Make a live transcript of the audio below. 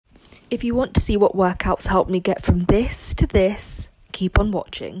If you want to see what workouts help me get from this to this, keep on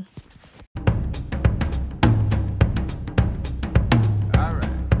watching.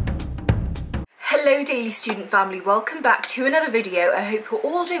 Hello Daily Student family, welcome back to another video. I hope you're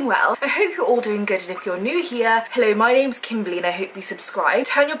all doing well. I hope you're all doing good, and if you're new here, hello, my name's Kimberly and I hope you subscribe.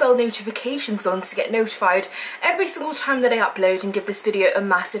 Turn your bell notifications on to get notified every single time that I upload, and give this video a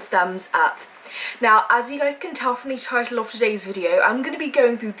massive thumbs up. Now, as you guys can tell from the title of today's video, I'm going to be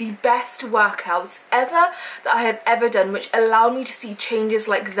going through the best workouts ever that I have ever done, which allow me to see changes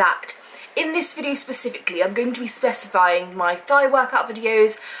like that. In this video specifically, I'm going to be specifying my thigh workout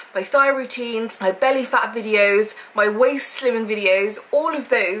videos, my thigh routines, my belly fat videos, my waist slimming videos, all of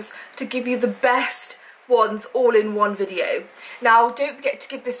those to give you the best ones all in one video. Now, don't forget to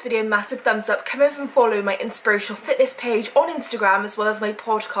give this video a massive thumbs up. Come over and follow my inspirational fitness page on Instagram, as well as my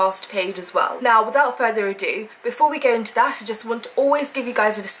podcast page as well. Now, without further ado, before we go into that, I just want to always give you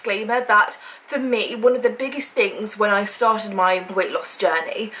guys a disclaimer that for me, one of the biggest things when I started my weight loss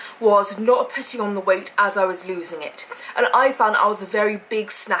journey was not putting on the weight as I was losing it. And I found I was a very big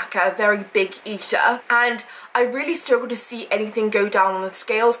snacker, a very big eater, and I really struggled to see anything go down on the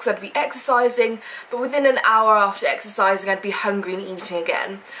scales because I'd be exercising, but within an hour after exercising I'd be hungry and eating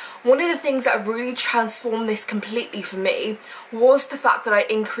again. One of the things that really transformed this completely for me was the fact that I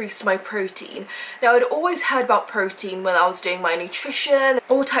increased my protein. Now, I'd always heard about protein when I was doing my nutrition,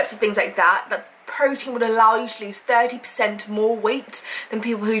 all types of things like that, that protein would allow you to lose 30% more weight than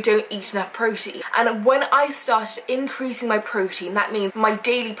people who don't eat enough protein. And when I started increasing my protein, that means my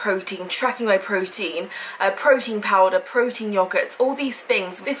daily protein, tracking my protein, protein powder, protein yogurts, all these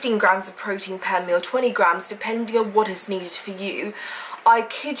things, 15 grams of protein per meal, 20 grams depending on what is needed for you, I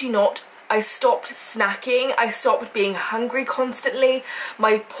kid you not, I stopped snacking, I stopped being hungry constantly,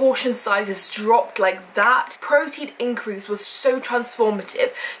 my portion sizes dropped like that. Protein increase was so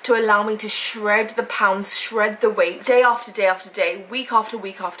transformative to allow me to shred the pounds, shred the weight, day after day after day, week after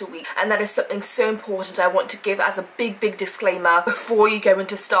week after week. And that is something so important I want to give as a big disclaimer before you go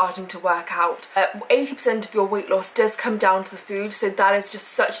into starting to work out. 80% of your weight loss does come down to the food, so that is just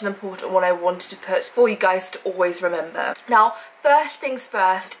such an important one I wanted to put for you guys to always remember. Now, first things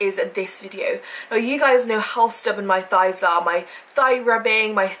first is this video. Now, you guys know how stubborn my thighs are, my thigh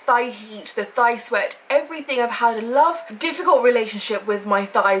rubbing, my thigh heat, the thigh sweat, everything. I've had a difficult relationship with my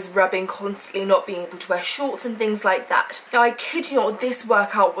thighs rubbing constantly, not being able to wear shorts and things like that. Now, I kid you not, this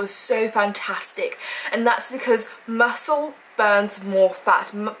workout was so fantastic, and that's because muscle burns more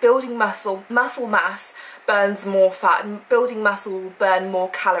fat. Building muscle mass burns more fat, and building muscle will burn more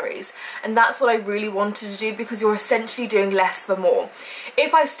calories, and that's what I really wanted to do, because you're essentially doing less for more.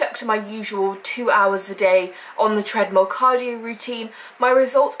 If I stuck to my usual 2 hours a day on the treadmill cardio routine, my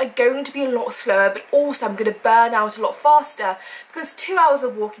results are going to be a lot slower, but also I'm going to burn out a lot faster, because 2 hours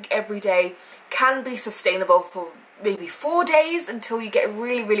of walking every day can be sustainable for maybe 4 days until you get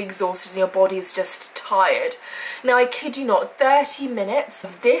really exhausted and your body is just tired. Now, I kid you not, 30 minutes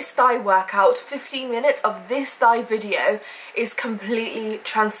of this thigh workout, 15 minutes of this thigh video is completely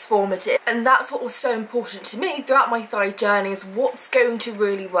transformative, and that's what was so important to me throughout my thigh journey, is what's going to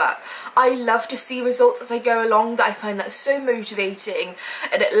really work. I love to see results as I go along. I find that so motivating,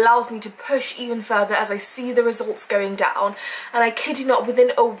 and it allows me to push even further as I see the results going down. And I kid you not,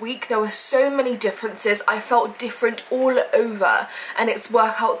 within a week there were so many differences. I felt different all over, and it's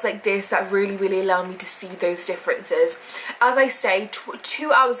workouts like this that really allow me to see those differences. As I say,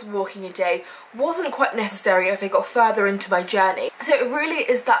 2 hours of walking a day wasn't quite necessary as I got further into my journey. So it really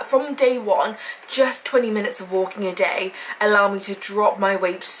is that from day one, just 20 minutes of walking a day allow me to drop my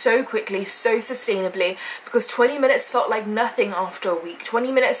weight so quickly, so sustainably, because 20 minutes felt like nothing after a week.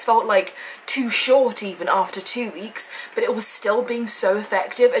 20 minutes felt like too short even after 2 weeks, but it was still being so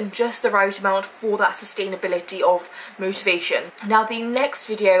effective and just the right amount for that sustainability of motivation. Now, the next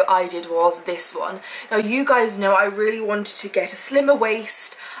video I did was this one. Now, you guys know I really wanted to get a slimmer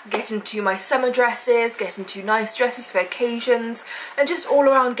waist, get into my summer dresses, get into nice dresses for occasions, and just all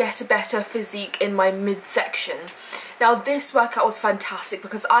around get a better physique in my midsection. Now, this workout was fantastic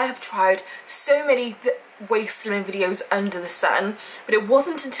because I have tried so many waist slimming videos under the sun, but it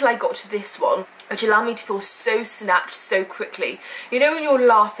wasn't until I got to this one which allowed me to feel so snatched so quickly. You know when you're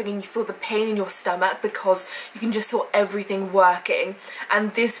laughing and you feel the pain in your stomach because you can just feel everything working,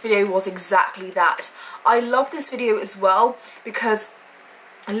 and this video was exactly that. I love this video as well because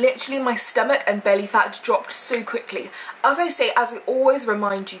literally my stomach and belly fat dropped so quickly. As I say, as I always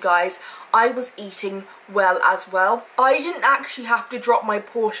remind you guys, I was eating well as well. I didn't actually have to drop my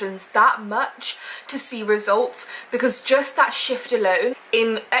portions that much to see results, because just that shift alone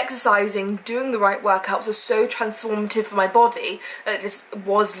in exercising, doing the right workouts was so transformative for my body that it just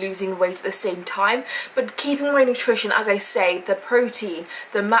was losing weight at the same time. But keeping my nutrition, as I say, the protein,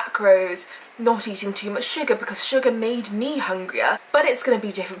 the macros, not eating too much sugar, because sugar made me hungrier, but it's going to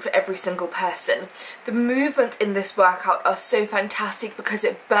be different for every single person. The movement in this workout are so fantastic because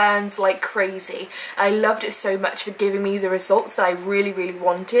it burns like crazy. I loved it so much for giving me the results that I really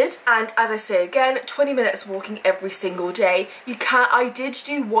wanted. And as I say again, 20 minutes walking every single day. I did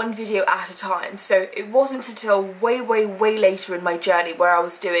do one video at a time, so it wasn't until way later in my journey where I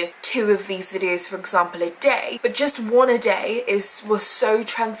was doing 2 of these videos, for example, a day. But just 1 a day was so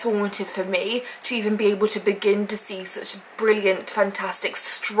transformative for me to even be able to begin to see such brilliant, fantastic,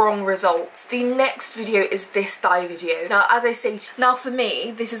 strong results. The next video is this thigh video. Now, as I say, now for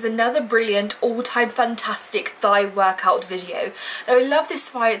me, this is another brilliant, all-time fantastic thigh workout video. Now, I love this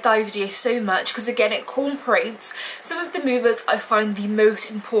thigh video so much because, again, it incorporates some of the movements I find the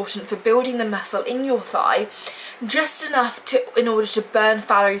most important for building the muscle in your thigh, just enough in order to burn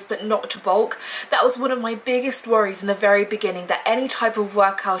calories but not to bulk. That was one of my biggest worries in the very beginning, that any type of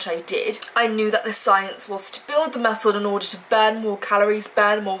workout I did, I knew that the science was to build the muscle in order to burn more calories,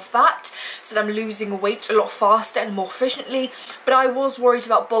 burn more fat, so that I'm losing weight a lot faster and more efficiently, but I was worried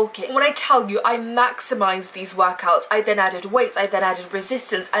about bulking. When I tell you I maximised these workouts, I then added weights, I then added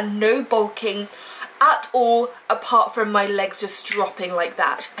resistance, and no bulking at all, apart from my legs just dropping like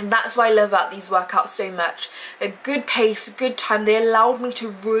that. And that's what I love about these workouts so much. A good pace, a good time. They allowed me to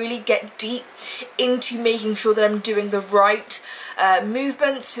really get deep into making sure that I'm doing the right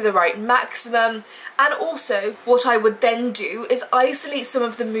movements to the right maximum. And also what I would then do is isolate some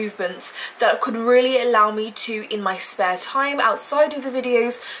of the movements that could really allow me to, in my spare time outside of the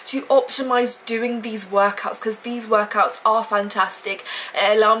videos, to optimize doing these workouts, because these workouts are fantastic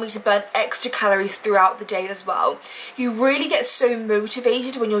and allow me to burn extra calories throughout the day as well. You really get so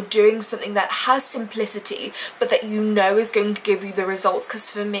motivated when you're doing something that has simplicity but that you know is going to give you the results, because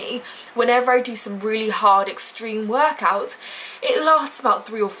for me, whenever I do some really hard extreme workouts, it lasts about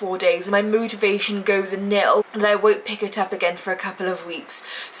 3 or 4 days and my motivation goes nil and I won't pick it up again for a couple of weeks.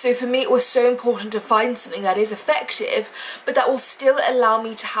 So for me, it was so important to find something that is effective but that will still allow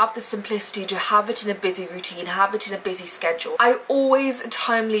me to have the simplicity to have it in a busy routine, have it in a busy schedule. I always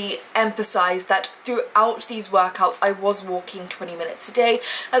timely emphasize that throughout these workouts I was walking 20 minutes a day.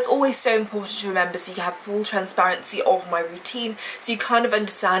 That's always so important to remember, so you have full transparency of my routine, so you kind of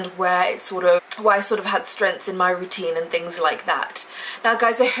understand where I sort of had strengths in my routine and things like that. Now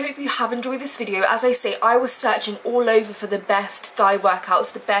guys, I hope you have enjoyed this video. As I say, I was searching all over for the best thigh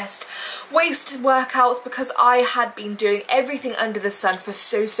workouts, the best waist workouts, because I had been doing everything under the sun for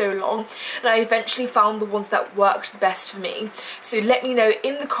so long, and I eventually found the ones that worked the best for me. So let me know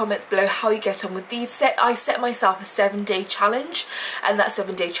in the comments below how you get on with these. I set myself a 7-day challenge, and that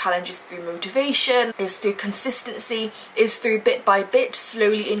 7-day challenge is through motivation, is through consistency, is through bit by bit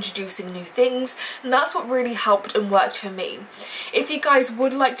slowly introducing new things, and that's what really helped and worked for me. If you guys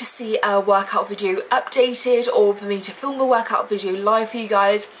would like to see a workout video updated, or for me to film a workout video live for you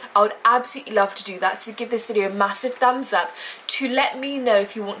guys, I would absolutely love to do that, so give this video a massive thumbs up to let me know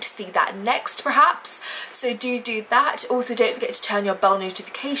if you want to see that next perhaps. So do that. Also, don't forget to turn your bell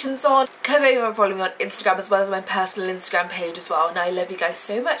notifications on. Come over and follow me on Instagram as well as my personal Instagram page as well. And I love you guys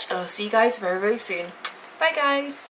so much, and I'll see you guys very soon. Bye guys.